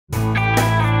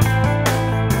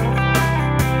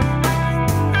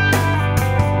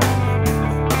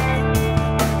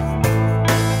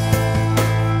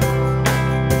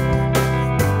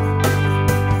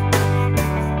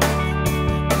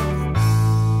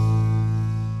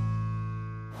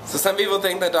So some people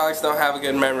think that dogs don't have a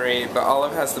good memory, but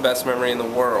Olive has the best memory in the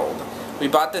world. We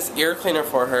bought this ear cleaner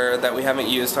for her that we haven't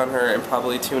used on her in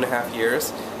probably 2.5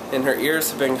 years, and her ears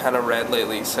have been kind of red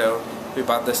lately, so we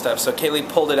bought this stuff. So Kaylee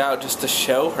pulled it out just to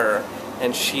show her,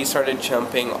 and she started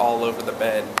jumping all over the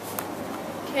bed.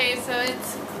 Okay, so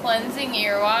it's cleansing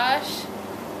ear wash,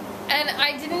 and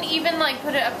I didn't even like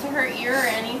put it up to her ear or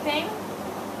anything.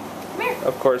 Come here.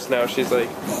 Of course now she's like,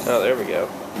 oh, there we go.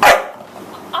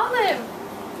 Olive!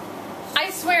 I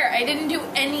swear, I didn't do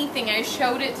anything. I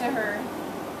showed it to her.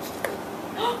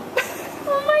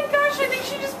 Oh my gosh, I think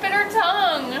she just bit her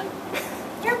tongue.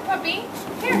 Here, puppy.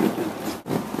 Here.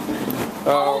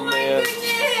 Oh my man.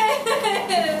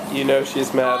 goodness! You know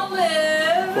she's mad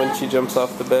Olive! when she jumps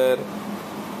off the bed.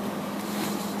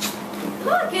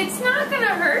 Look, it's not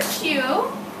gonna hurt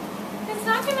you. It's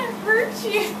not gonna hurt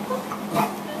you.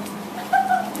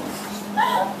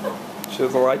 She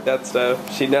doesn't like that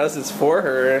stuff. She knows it's for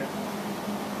her.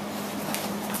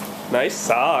 Nice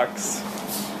socks.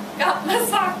 Got my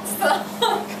socks on.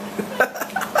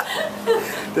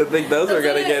 Didn't think those were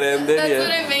gonna get in, did you? That's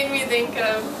what it made me think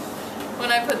of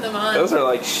when I put them on. Those are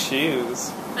like shoes.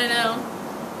 I know.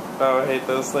 Oh, I hate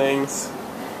those things.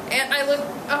 And I look,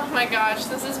 oh my gosh,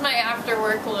 this is my after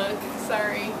work look.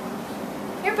 Sorry.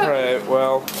 Here, puppy. Alright,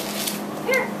 well,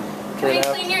 Here. Can we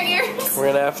clean your ears? we're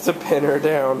gonna have to pin her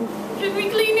down. Can we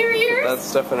clean your ears? That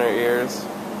stuff in her ears.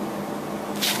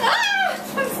 Ah!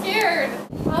 I'm scared.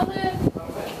 Olive.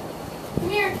 Come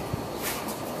here.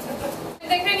 I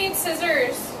think I need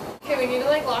scissors. Okay, we need to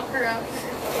like lock her up.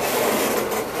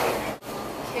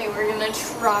 Okay, we're gonna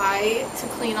try to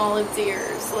clean Olive's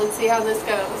ears. Let's see how this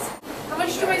goes. How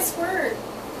much do I squirt?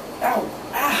 Ow!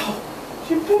 Ow!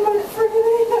 She bit my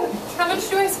freaking hand! How much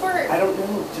do I squirt? I don't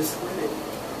know, just squirt it.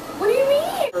 What do you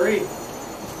mean? Hurry!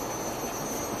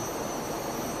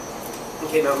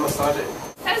 Okay, now massage it.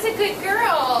 That was a good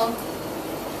girl.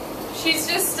 She's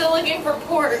just still looking for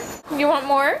pork. You want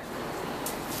more?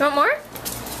 You want more?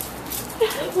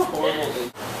 That's a horrible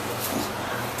thing.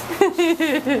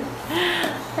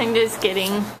 I'm just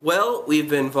kidding. Well, we've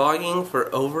been vlogging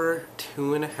for over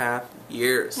 2.5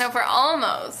 years. No, for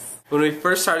almost. When we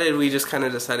first started, we just kind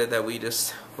of decided that we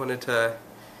just wanted to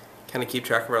kind of keep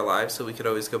track of our lives so we could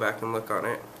always go back and look on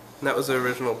it. And that was the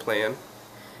original plan.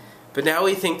 But now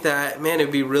we think that, man,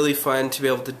 it'd be really fun to be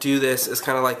able to do this as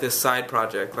kind of like this side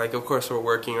project. Like, of course, we're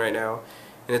working right now,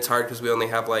 and it's hard because we only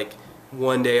have like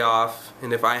one day off,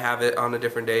 and if I have it on a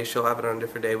different day, she'll have it on a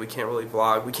different day. We can't really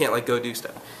vlog. We can't like go do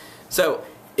stuff. So,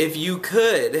 if you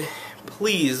could,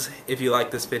 please, if you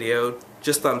like this video,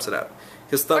 just thumbs it up.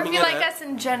 Because Or if you like us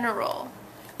in general.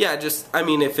 Yeah, just, I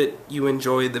mean, if you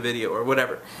enjoyed the video or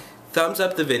whatever. Thumbs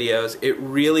up the videos. It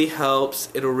really helps.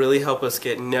 It'll really help us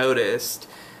get noticed.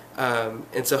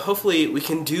 And so hopefully we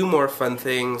can do more fun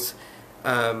things,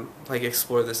 like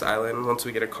explore this island once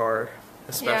we get a car,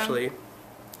 especially. Yeah.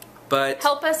 But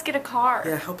help us get a car.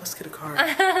 Yeah, help us get a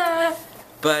car.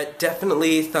 But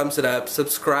definitely thumbs it up,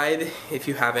 subscribe if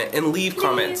you haven't, and leave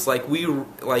comments. Like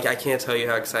I can't tell you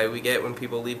how excited we get when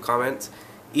people leave comments.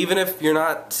 Even if you're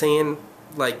not saying,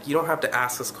 like, you don't have to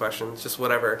ask us questions, just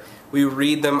whatever. We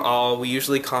read them all. We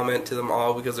usually comment to them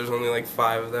all because there's only like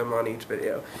 5 of them on each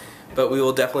video. But we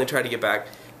will definitely try to get back.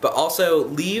 But also,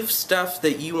 leave stuff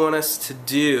that you want us to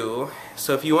do.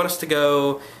 So if you want us to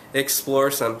go explore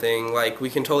something, like, we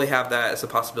can totally have that as a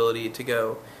possibility to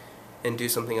go and do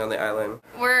something on the island.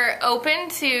 We're open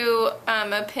to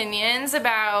opinions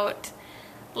about,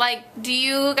 like, do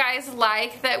you guys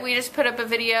like that we just put up a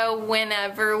video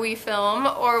whenever we film,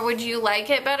 or would you like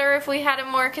it better if we had a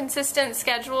more consistent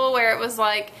schedule where it was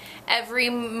like every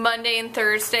Monday and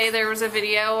Thursday there was a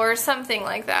video or something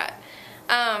like that?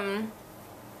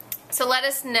 So let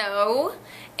us know,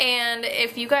 and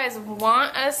if you guys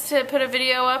want us to put a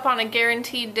video up on a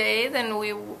guaranteed day, then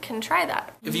we can try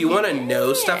that. If you want to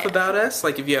know stuff about us,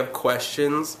 like if you have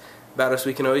questions about us,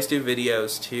 we can always do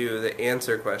videos too that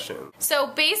answer questions. So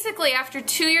basically, after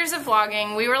 2 years of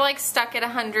vlogging, we were like stuck at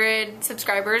 100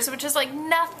 subscribers, which is like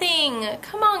nothing.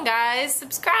 Come on guys,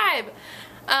 subscribe.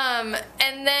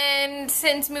 And then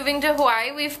since moving to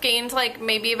Hawaii, we've gained like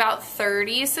maybe about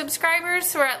 30 subscribers,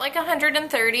 so we're at like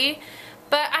 130,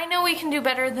 but I know we can do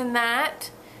better than that.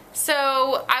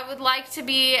 So I would like to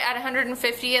be at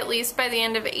 150 at least by the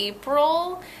end of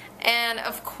April, and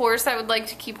of course I would like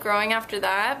to keep growing after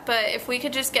that, but if we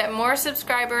could just get more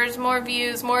subscribers, more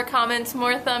views, more comments,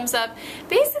 more thumbs up,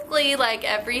 basically like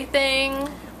everything.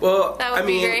 Well, that would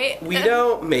be great. We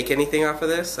don't make anything off of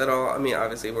this at all. I mean,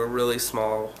 obviously, we're really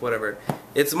small, whatever.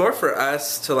 It's more for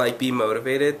us to, like, be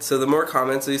motivated. So the more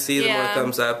comments we see, the more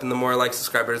thumbs up, and the more, like,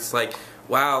 subscribers, like,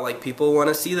 wow, like people want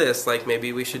to see this, like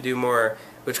maybe we should do more,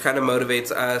 which kind of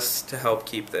motivates us to help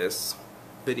keep this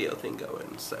video thing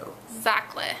going. So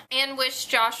exactly. And wish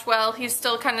Josh well. He's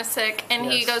still kind of sick, and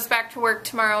he goes back to work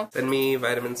tomorrow. Send me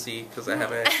vitamin C because I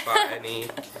haven't bought any.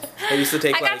 I used to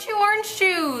take I got you orange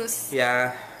juice.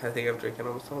 Yeah, I think I'm drinking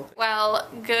almost all. Well,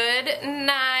 good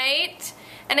night.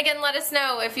 And again, let us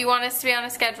know if you want us to be on a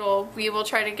schedule. We will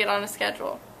try to get on a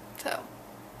schedule. So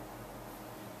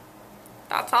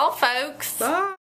that's all, folks. Bye.